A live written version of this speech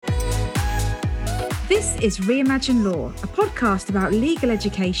This is Reimagine Law, a podcast about legal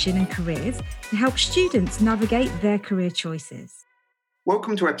education and careers to help students navigate their career choices.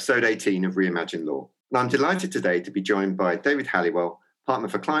 Welcome to episode 18 of Reimagine Law. And I'm delighted today to be joined by David Halliwell, Partner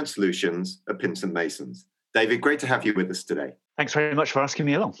for Client Solutions at Pimpson Masons. David, great to have you with us today. Thanks very much for asking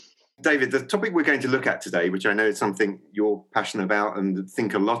me along. David, the topic we're going to look at today, which I know is something you're passionate about and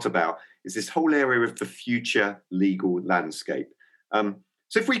think a lot about, is this whole area of the future legal landscape.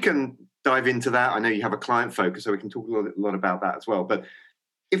 So if we can dive into that, I know you have a client focus, so we can talk a lot about that as well. But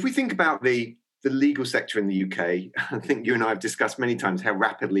if we think about the legal sector in the UK, I think you and I have discussed many times how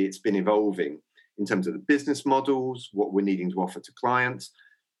rapidly it's been evolving in terms of the business models, what we're needing to offer to clients.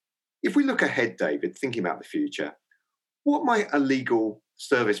 If we look ahead, David, thinking about the future, what might a legal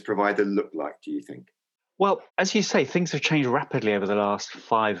service provider look like, do you think? Well, as you say, things have changed rapidly over the last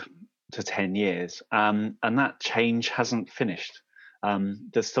 5 to 10 years, and that change hasn't finished.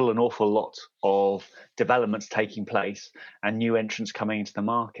 There's still an awful lot of developments taking place and new entrants coming into the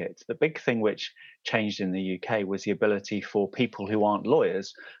market. The big thing which changed in the UK was the ability for people who aren't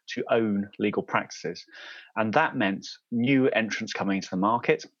lawyers to own legal practices. And that meant new entrants coming into the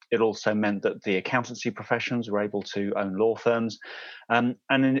market. It also meant that the accountancy professions were able to own law firms. And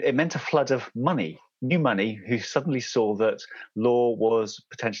it meant a flood of money, new money, who suddenly saw that law was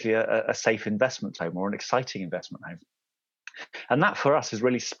potentially a safe investment home or an exciting investment home. And that for us has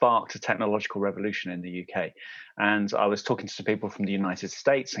really sparked a technological revolution in the UK. And I was talking to some people from the United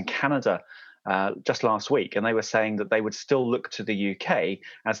States and Canada just last week, and they were saying that they would still look to the UK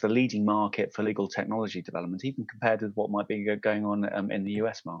as the leading market for legal technology development, even compared with what might be going on in the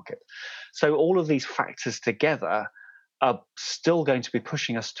US market. So all of these factors together are still going to be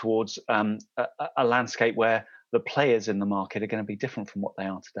pushing us towards a landscape where the players in the market are going to be different from what they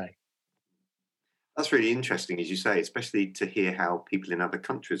are today. That's really interesting, as you say, especially to hear how people in other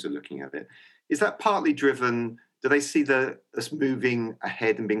countries are looking at it. Is that partly driven, do they see us moving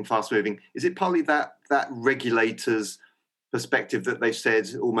ahead and being fast moving? Is it partly that regulators' perspective that they've said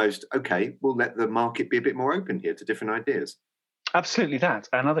almost, okay, we'll let the market be a bit more open here to different ideas? Absolutely that.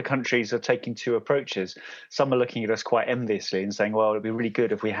 And other countries are taking two approaches. Some are looking at us quite enviously and saying, well, it'd be really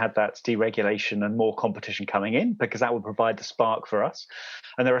good if we had that deregulation and more competition coming in, because that would provide the spark for us.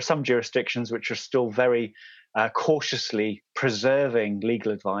 And there are some jurisdictions which are still very cautiously preserving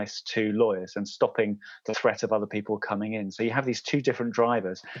legal advice to lawyers and stopping the threat of other people coming in. So you have these two different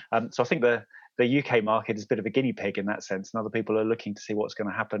drivers. So I think the UK market is a bit of a guinea pig in that sense, and other people are looking to see what's going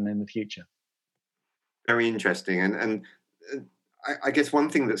to happen in the future. Very interesting. And I guess one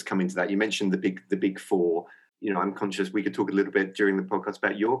thing that's come into that, you mentioned the big four. You know, I'm conscious we could talk a little bit during the podcast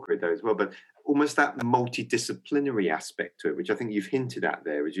about your career though as well, but almost that multidisciplinary aspect to it, which I think you've hinted at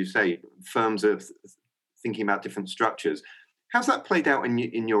there, as you say, firms are thinking about different structures. How's that played out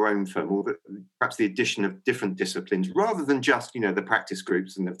in your own firm, or perhaps the addition of different disciplines rather than just, you know, the practice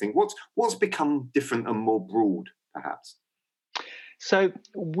groups and everything? What's become different and more broad, perhaps? So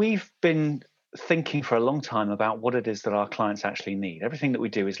we've been thinking for a long time about what it is that our clients actually need. Everything that we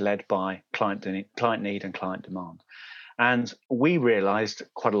do is led by client need and client demand. And we realized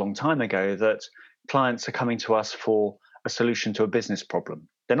quite a long time ago that clients are coming to us for a solution to a business problem.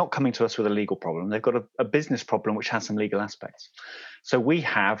 They're not coming to us with a legal problem. They've got a business problem which has some legal aspects. So we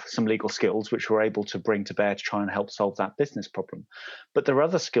have some legal skills which we're able to bring to bear to try and help solve that business problem. But there are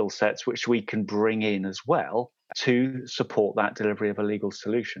other skill sets which we can bring in as well to support that delivery of a legal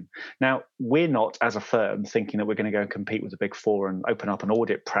solution. Now, we're not, as a firm, thinking that we're going to go and compete with the Big Four and open up an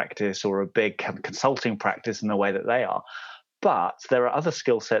audit practice or a big consulting practice in the way that they are. But there are other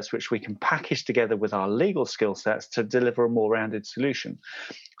skill sets which we can package together with our legal skill sets to deliver a more rounded solution.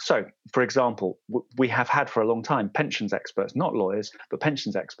 So, for example, we have had for a long time pensions experts, not lawyers, but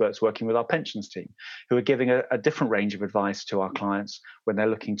pensions experts working with our pensions team, who are giving a different range of advice to our clients when they're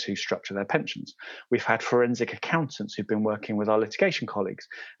looking to structure their pensions. We've had forensic accountants who've been working with our litigation colleagues,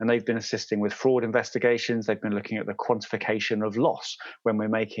 and they've been assisting with fraud investigations. They've been looking at the quantification of loss when we're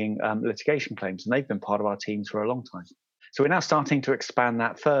making litigation claims, and they've been part of our teams for a long time. So we're now starting to expand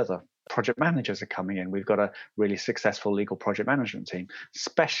that further. Project managers are coming in. We've got a really successful legal project management team,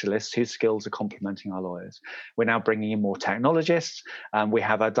 specialists whose skills are complementing our lawyers. We're now bringing in more technologists. We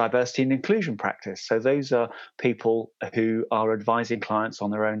have a diversity and inclusion practice. So those are people who are advising clients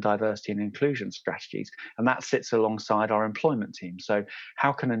on their own diversity and inclusion strategies. And that sits alongside our employment team. So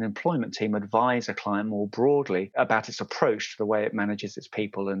how can an employment team advise a client more broadly about its approach to the way it manages its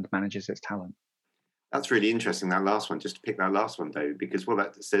people and manages its talent? That's really interesting, that last one, just to pick that last one, David, because what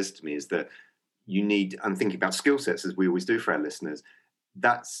that says to me is that you need, I'm thinking about skill sets as we always do for our listeners,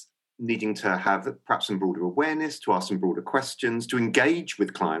 that's needing to have perhaps some broader awareness, to ask some broader questions, to engage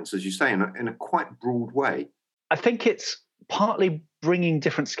with clients, as you say, in a quite broad way? I think it's partly bringing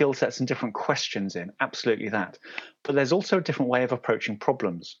different skill sets and different questions in, absolutely that. But there's also a different way of approaching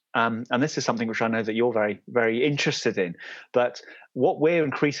problems. And this is something which I know that you're very, very interested in. But what we're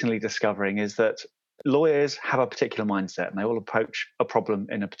increasingly discovering is that lawyers have a particular mindset and they will approach a problem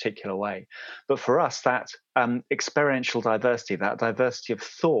in a particular way. But for us, that experiential diversity, that diversity of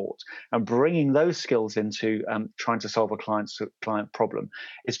thought, and bringing those skills into trying to solve a client problem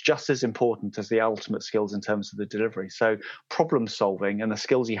is just as important as the ultimate skills in terms of the delivery. So problem solving and the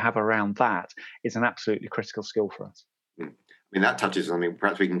skills you have around that is an absolutely critical skill for us. I mean, that touches on something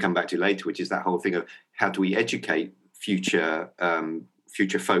perhaps we can come back to later, which is that whole thing of how do we educate future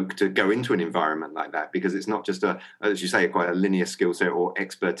folk to go into an environment like that, because it's not just as you say, quite a linear skill set or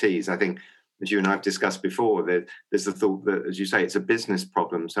expertise. I think, as you and I have discussed before, there's the thought that, as you say, it's a business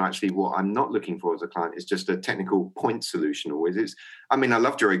problem. So actually what I'm not looking for as a client is just a technical point solution always. I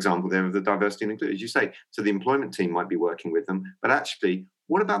loved your example there of the diversity and inclusion, as you say. So the employment team might be working with them, but actually,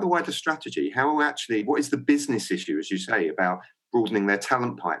 what about the wider strategy? What is the business issue, as you say, about broadening their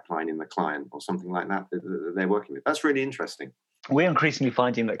talent pipeline in the client or something like that they're working with? That's really interesting. We're increasingly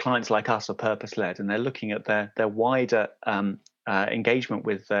finding that clients like us are purpose-led, and they're looking at their wider engagement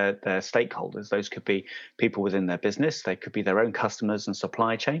with their stakeholders. Those could be people within their business, they could be their own customers and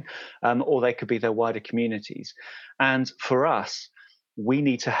supply chain, or they could be their wider communities. And for us, we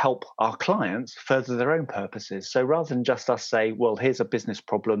need to help our clients further their own purposes. So rather than just us say, well, here's a business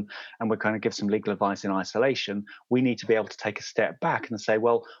problem and we're going to give some legal advice in isolation, we need to be able to take a step back and say,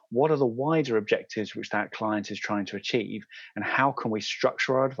 well, what are the wider objectives which that client is trying to achieve? And how can we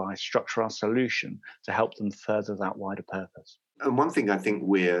structure our advice, structure our solution to help them further that wider purpose? And one thing I think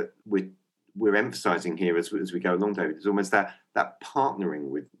we're emphasising here as we go along, David, is almost that partnering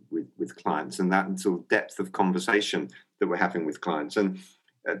with clients and that sort of depth of conversation that we're having with clients. And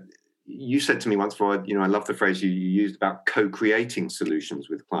you said to me once before, I love the phrase you used about co-creating solutions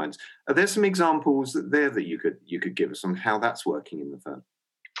with clients. Are there some examples there that you could give us on how that's working in the firm?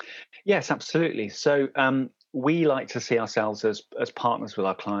 Yes, absolutely. So we like to see ourselves as partners with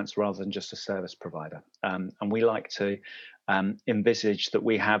our clients rather than just a service provider. And we like to envisage that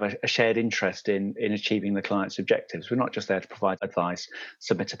we have a shared interest in achieving the client's objectives. We're not just there to provide advice,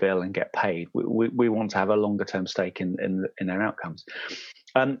 submit a bill and get paid. We want to have a longer term stake in their outcomes.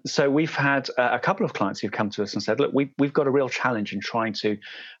 So we've had a couple of clients who've come to us and said, look, we've got a real challenge in trying to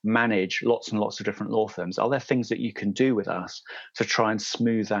manage lots and lots of different law firms. Are there things that you can do with us to try and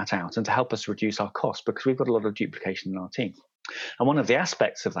smooth that out and to help us reduce our costs? Because we've got a lot of duplication in our team. And one of the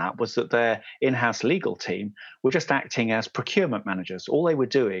aspects of that was that their in-house legal team were just acting as procurement managers. All they were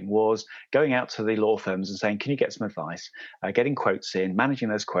doing was going out to the law firms and saying, can you get some advice, getting quotes in, managing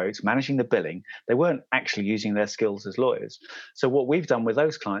those quotes, managing the billing. They weren't actually using their skills as lawyers. So what we've done with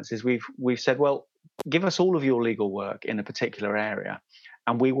those clients is we've said, well, give us all of your legal work in a particular area,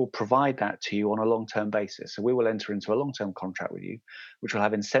 and we will provide that to you on a long-term basis. So we will enter into a long-term contract with you, which will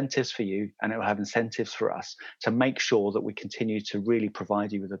have incentives for you, and it will have incentives for us to make sure that we continue to really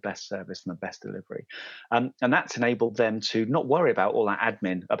provide you with the best service and the best delivery. And that's enabled them to not worry about all that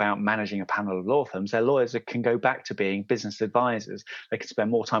admin about managing a panel of law firms. Their lawyers can go back to being business advisors. They can spend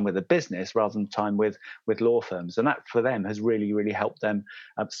more time with the business rather than time with law firms. And that for them has really, really helped them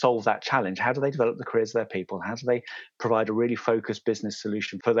solve that challenge. How do they develop the careers of their people? How do they provide a really focused business solution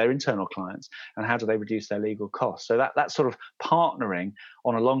for their internal clients? And how do they reduce their legal costs? So that sort of partnering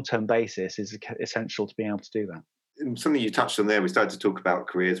on a long-term basis is essential to being able to do that. Something you touched on there, we started to talk about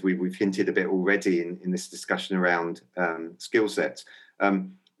careers. We've hinted a bit already in this discussion around skill sets.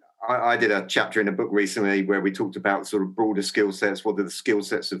 I did a chapter in a book recently where we talked about sort of broader skill sets. What do the skill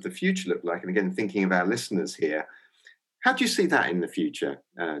sets of the future look like? And again, thinking of our listeners here, how do you see that in the future,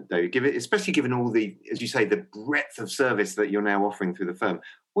 David? Especially given all the, as you say, the breadth of service that you're now offering through the firm.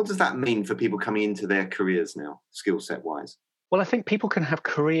 What does that mean for people coming into their careers now, skill set wise? Well, I think people can have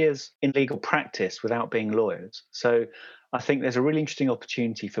careers in legal practice without being lawyers. So I think there's a really interesting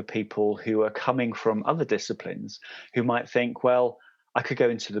opportunity for people who are coming from other disciplines who might think, well, I could go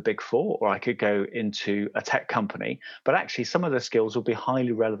into the Big Four or I could go into a tech company, but actually some of the skills will be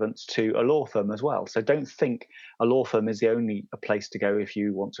highly relevant to a law firm as well. So don't think a law firm is the only place to go if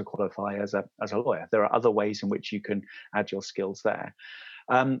you want to qualify as a lawyer. There are other ways in which you can add your skills there.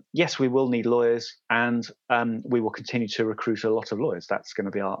 yes, we will need lawyers, and we will continue to recruit a lot of lawyers. That's going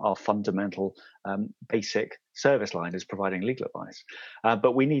to be our fundamental basic service line, is providing legal advice.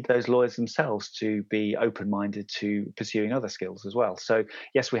 But we need those lawyers themselves to be open-minded to pursuing other skills as well. So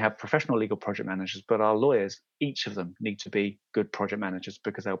yes, we have professional legal project managers, but our lawyers, each of them, need to be good project managers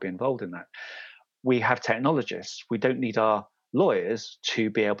because they'll be involved in that. We have technologists. We don't need our lawyers to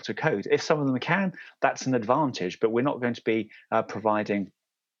be able to code. If some of them can, that's an advantage, but we're not going to be providing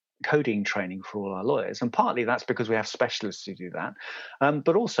coding training for all our lawyers. And partly that's because we have specialists who do that,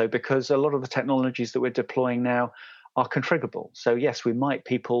 but also because a lot of the technologies that we're deploying now are configurable. So yes, we might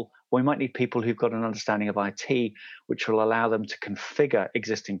need people who've got an understanding of IT, which will allow them to configure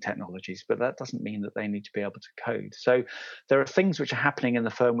existing technologies, but that doesn't mean that they need to be able to code. So there are things which are happening in the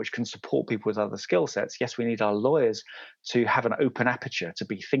firm which can support people with other skill sets. Yes, we need our lawyers to have an open aperture, to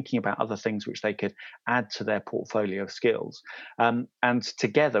be thinking about other things which they could add to their portfolio of skills. And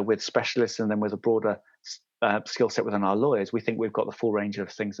together with specialists and then with a broader skill set within our lawyers, we think we've got the full range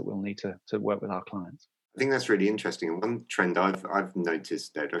of things that we'll need to work with our clients. I think that's really interesting. And one trend I've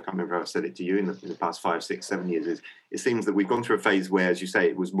noticed, Ed, I can't remember if I've said it to you in the past 5, 6, 7 years, is it seems that we've gone through a phase where, as you say,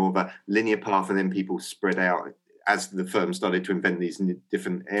 it was more of a linear path and then people spread out as the firm started to invent these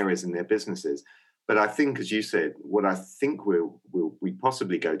different areas in their businesses. But I think, as you said, what I think we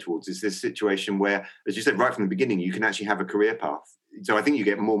possibly go towards is this situation where, as you said, right from the beginning, you can actually have a career path. So I think you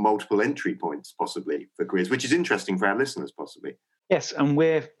get more multiple entry points possibly for careers, which is interesting for our listeners possibly. Yes, and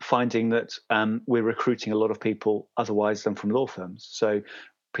we're finding that we're recruiting a lot of people otherwise than from law firms. So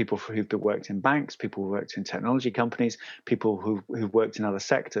people who've worked in banks, people who've worked in technology companies, people who've worked in other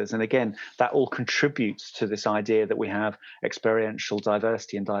sectors. And again, that all contributes to this idea that we have experiential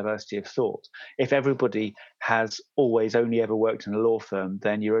diversity and diversity of thought. If everybody has always only ever worked in a law firm,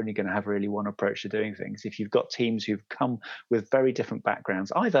 then you're only going to have really one approach to doing things. If you've got teams who've come with very different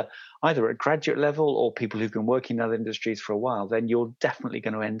backgrounds, either at graduate level or people who've been working in other industries for a while, then you're definitely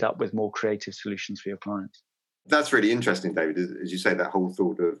going to end up with more creative solutions for your clients. That's really interesting, David, as you say, that whole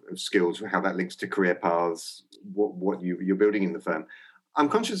thought of skills, how that links to career paths, what you're building in the firm. I'm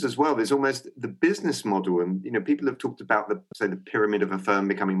conscious as well, there's almost the business model, and people have talked about the pyramid of a firm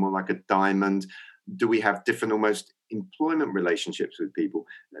becoming more like a diamond. Do we have different almost employment relationships with people?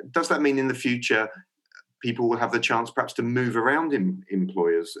 Does that mean in the future people will have the chance perhaps to move around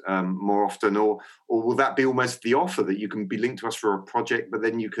employers more often, or will that be almost the offer that you can be linked to us for a project, but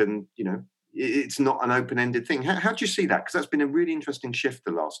then you can, it's not an open-ended thing? How do you see that? Because that's been a really interesting shift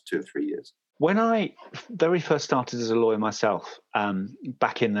the last 2 or 3 years. When I very first started as a lawyer myself,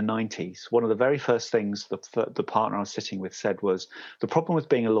 back in the 90s, one of the very first things the partner I was sitting with said was, the problem with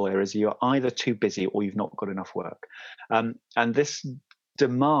being a lawyer is you're either too busy or you've not got enough work. And this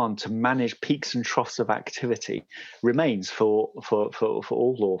demand to manage peaks and troughs of activity remains for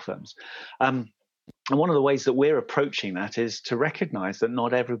all law firms. And one of the ways that we're approaching that is to recognize that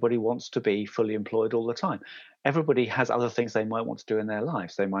not everybody wants to be fully employed all the time. Everybody has other things they might want to do in their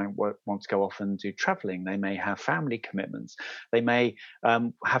lives. They might want to go off and do traveling. They may have family commitments. They may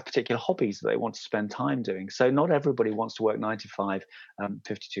have particular hobbies that they want to spend time doing. So not everybody wants to work 9 to 5,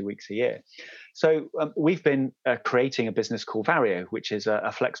 52 weeks a year. So we've been creating a business called Vario, which is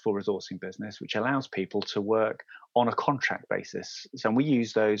a flexible resourcing business, which allows people to work on a contract basis. So we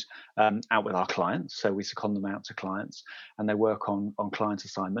use those out with our clients. So we second them out to clients and they work on client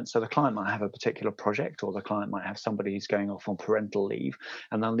assignments. So the client might have a particular project, or the client might have somebody who's going off on parental leave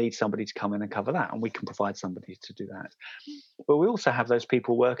and they'll need somebody to come in and cover that. And we can provide somebody to do that. But we also have those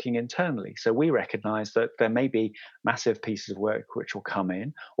people working internally. So we recognize that there may be massive pieces of work which will come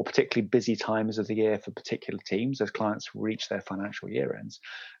in, or particularly busy times of the year for particular teams as clients reach their financial year ends.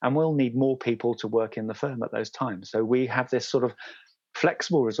 And we'll need more people to work in the firm at those times. So we have this sort of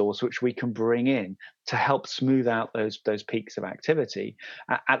flexible resource which we can bring in to help smooth out those peaks of activity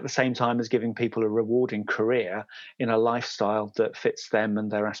at the same time as giving people a rewarding career in a lifestyle that fits them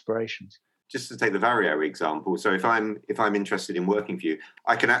and their aspirations. Just to take the Vario example, so if I'm interested in working for you,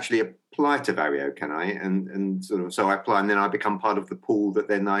 I can actually apply to Vario, can I? And sort of, so I apply and then I become part of the pool that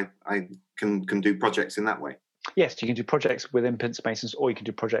then I can do projects in that way. Yes, you can do projects within Pince Masons, or you can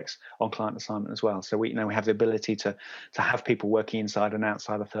do projects on client assignment as well. So we have the ability to have people working inside and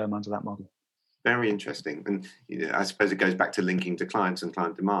outside the firm under that model. Very interesting. And I suppose it goes back to linking to clients and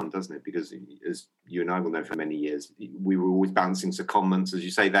client demand, doesn't it? Because as you and I will know for many years, we were always balancing secondments, as you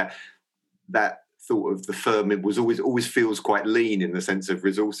say, that thought of the firm, it was always feels quite lean in the sense of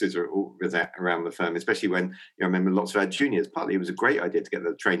resources around the firm, especially when I remember lots of our juniors. Partly it was a great idea to get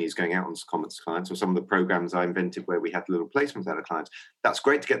the trainees going out on comments to clients, or some of the programs I invented where we had little placements out of clients. That's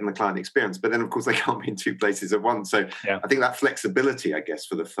great to get them the client experience, but then of course they can't be in two places at once. So I think that flexibility, I guess,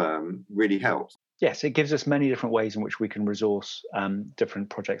 for the firm really helps. Yes, it gives us many different ways in which we can resource different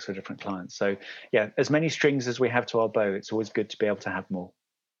projects for different clients. So yeah, as many strings as we have to our bow, it's always good to be able to have more.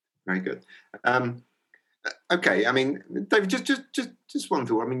 Very good. Okay, I mean, David, just one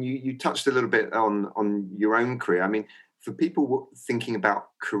thought. I mean, you touched a little bit on your own career. I mean, for people thinking about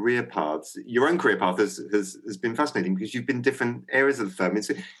career paths, your own career path has been fascinating because you've been different areas of the firm. Is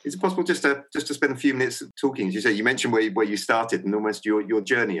it possible just to spend a few minutes talking? As you say, you mentioned where you started and almost your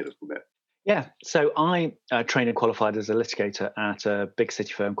journey a little bit. Yeah, so I trained and qualified as a litigator at a big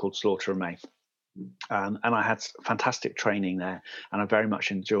city firm called Slaughter and May. And I had fantastic training there, and I very much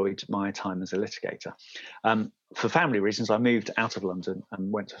enjoyed my time as a litigator. For family reasons, I moved out of London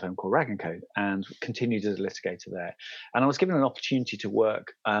and went to a firm called Rag & Co. and continued as a litigator there. And I was given an opportunity to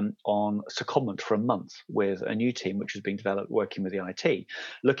work on secondment for a month with a new team which was being developed working with the IT,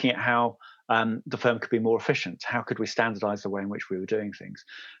 looking at how the firm could be more efficient. How could we standardize the way in which we were doing things?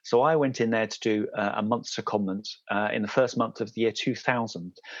 So I went in there to do a month's secondment in the first month of the year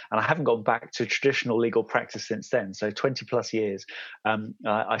 2000. And I haven't gone back to traditional legal practice since then. So 20 plus years,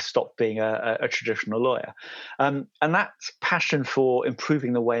 I stopped being a traditional lawyer. And that passion for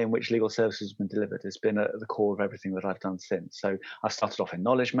improving the way in which legal services have been delivered has been at the core of everything that I've done since. So I started off in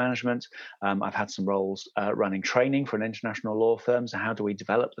knowledge management. I've had some roles running training for an international law firm. So how do we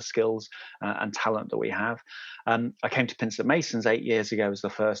develop the skills and talent that we have? I came to Pinsent Masons 8 years ago as the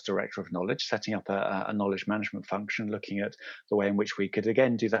first director of knowledge, setting up a knowledge management function, looking at the way in which we could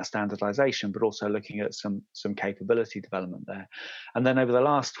again do that standardization, but also looking at some capability development there. And then over the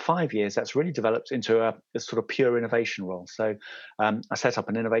last 5 years, that's really developed into a sort of pure innovation role. So I set up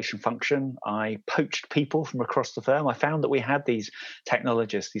an innovation function. I poached people from across the firm. I found that we had these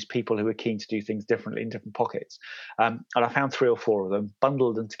technologists, these people who were keen to do things differently in different pockets. And I found 3 or 4 of them,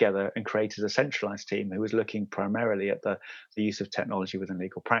 bundled them together and created a centralized team who was looking primarily at the use of technology within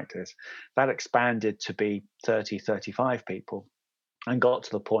legal practice. That expanded to be 30, 35 people, and got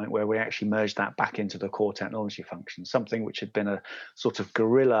to the point where we actually merged that back into the core technology function. Something which had been a sort of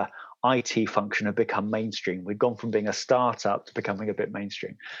guerrilla IT function had become mainstream. We'd gone from being a startup to becoming a bit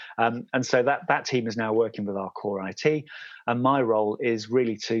mainstream. And so that team is now working with our core IT. And my role is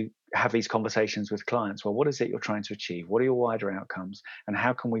really to have these conversations with clients. Well, what is it you're trying to achieve? What are your wider outcomes? And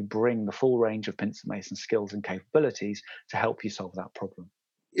how can we bring the full range of Pinsent Mason skills and capabilities to help you solve that problem?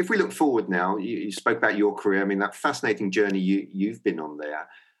 If we look forward now, you spoke about your career. I mean, that fascinating journey you've been on there,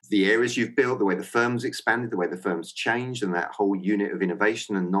 the areas you've built, the way the firm's expanded, the way the firm's changed, and that whole unit of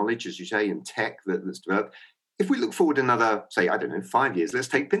innovation and knowledge, as you say, and tech that's developed. If we look forward another, say, 5 years, let's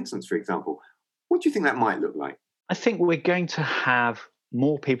take Pinsent's, for example. What do you think that might look like? I think we're going to have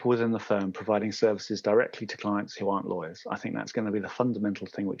more people within the firm providing services directly to clients who aren't lawyers. I think that's going to be the fundamental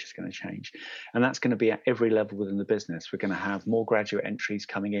thing which is going to change. And that's going to be at every level within the business. We're going to have more graduate entries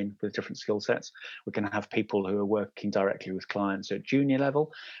coming in with different skill sets. We're going to have people who are working directly with clients at junior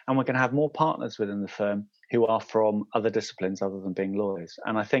level. And we're going to have more partners within the firm who are from other disciplines other than being lawyers.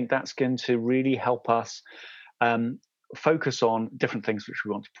 And I think that's going to really help us focus on different things which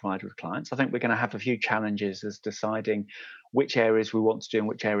we want to provide with clients. I think we're going to have a few challenges as deciding which areas we want to do and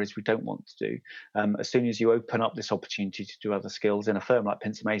which areas we don't want to do. As soon as you open up this opportunity to do other skills in a firm like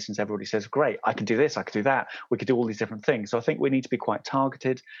Pinsent Masons, everybody says, great, I can do this, I can do that. We could do all these different things. So I think we need to be quite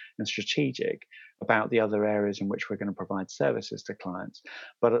targeted and strategic about the other areas in which we're going to provide services to clients.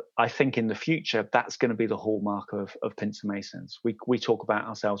 But I think in the future, that's going to be the hallmark of Pinsent Masons. We talk about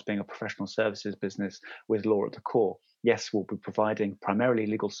ourselves being a professional services business with law at the core. Yes, we'll be providing primarily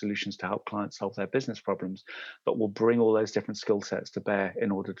legal solutions to help clients solve their business problems, but we'll bring all those different skill sets to bear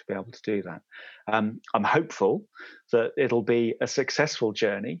in order to be able to do that. I'm hopeful that it'll be a successful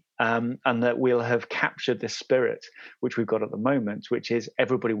journey and that we'll have captured this spirit which we've got at the moment, which is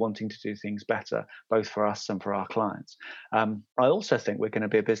everybody wanting to do things better, both for us and for our clients. I also think we're going to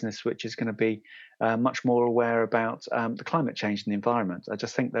be a business which is going to be much more aware about the climate change and the environment. I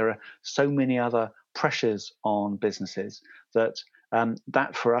just think there are so many other pressures on businesses that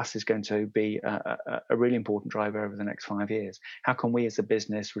that for us is going to be a really important driver over the next 5 years. How can we as a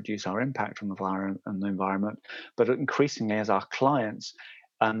business reduce our impact on the environment, but increasingly as our clients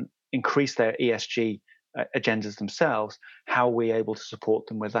increase their ESG agendas themselves, how are we able to support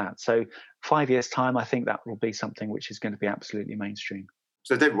them with that? So 5 years' time, I think that will be something which is going to be absolutely mainstream.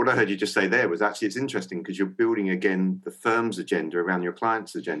 So, David, what I heard you just say there was actually it's interesting because you're building, again, the firm's agenda around your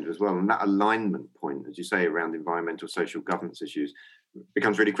client's agenda as well. And that alignment point, as you say, around environmental, social governance issues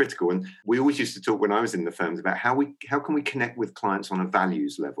becomes really critical. And we always used to talk when I was in the firms about how can we connect with clients on a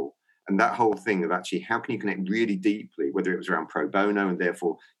values level. And that whole thing of actually how can you connect really deeply, whether it was around pro bono and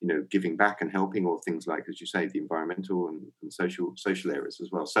therefore, giving back and helping, or things like, as you say, the environmental and social areas as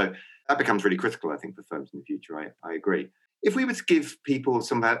well. So that becomes really critical, I think, for firms in the future. I agree. If we were to give people,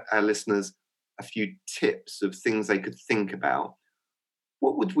 some of our listeners, a few tips of things they could think about,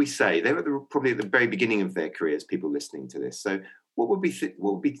 what would we say? They were probably at the very beginning of their careers, people listening to this. So what would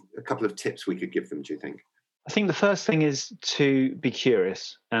be a couple of tips we could give them, do you think? I think the first thing is to be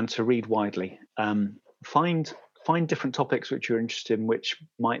curious and to read widely. Find different topics which you're interested in, which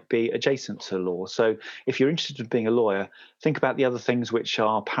might be adjacent to law. So if you're interested in being a lawyer, think about the other things which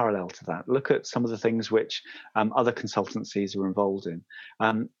are parallel to that. Look at some of the things which other consultancies are involved in.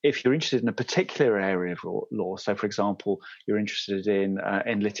 If you're interested in a particular area of law, so for example, you're interested in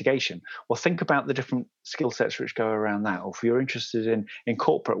litigation, well, think about the different skill sets which go around that. Or if you're interested in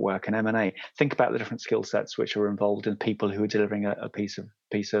corporate work and M&A, think about the different skill sets which are involved in people who are delivering a piece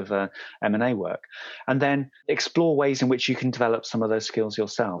of M&A work. And then explore ways in which you can develop some of those skills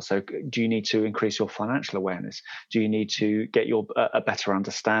yourself. So do you need to increase your financial awareness? Do you need to get a better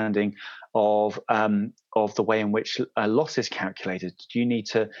understanding of the way in which a loss is calculated? Do you need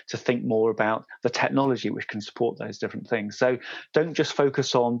to think more about the technology which can support those different things? So don't just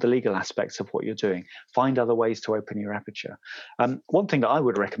focus on the legal aspects of what you're doing. Find other ways to open your aperture. One thing that I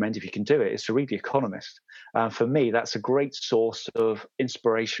would recommend, if you can do it, is to read The Economist. For me, that's a great source of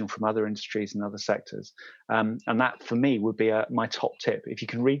inspiration from other industries and other sectors. And that, for me, would be my top tip. If you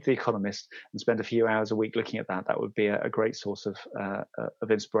can read The Economist and spend a few hours a week looking at that, that would be a great source of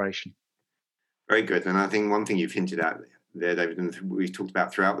inspiration. Very good. And I think one thing you've hinted at there, David, and we've talked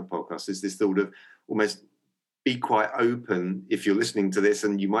about throughout the podcast, is this thought of almost be quite open if you're listening to this,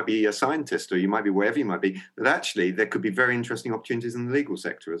 and you might be a scientist or you might be wherever you might be, that actually there could be very interesting opportunities in the legal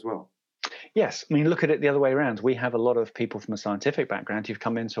sector as well. Yes. I mean, look at it the other way around. We have a lot of people from a scientific background who've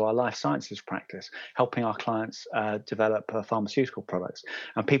come into our life sciences practice, helping our clients develop pharmaceutical products.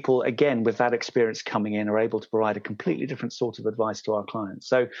 And people, again, with that experience coming in, are able to provide a completely different sort of advice to our clients.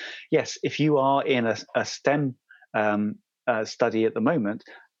 So, yes, if you are in a STEM study at the moment,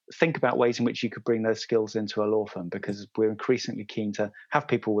 think about ways in which you could bring those skills into a law firm, because we're increasingly keen to have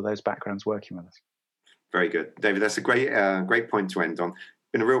people with those backgrounds working with us. Very good. David, that's a great point to end on.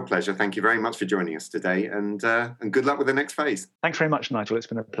 Been a real pleasure. Thank you very much for joining us today, and good luck with the next phase. Thanks very much, Nigel. It's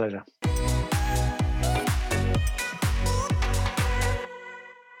been a pleasure.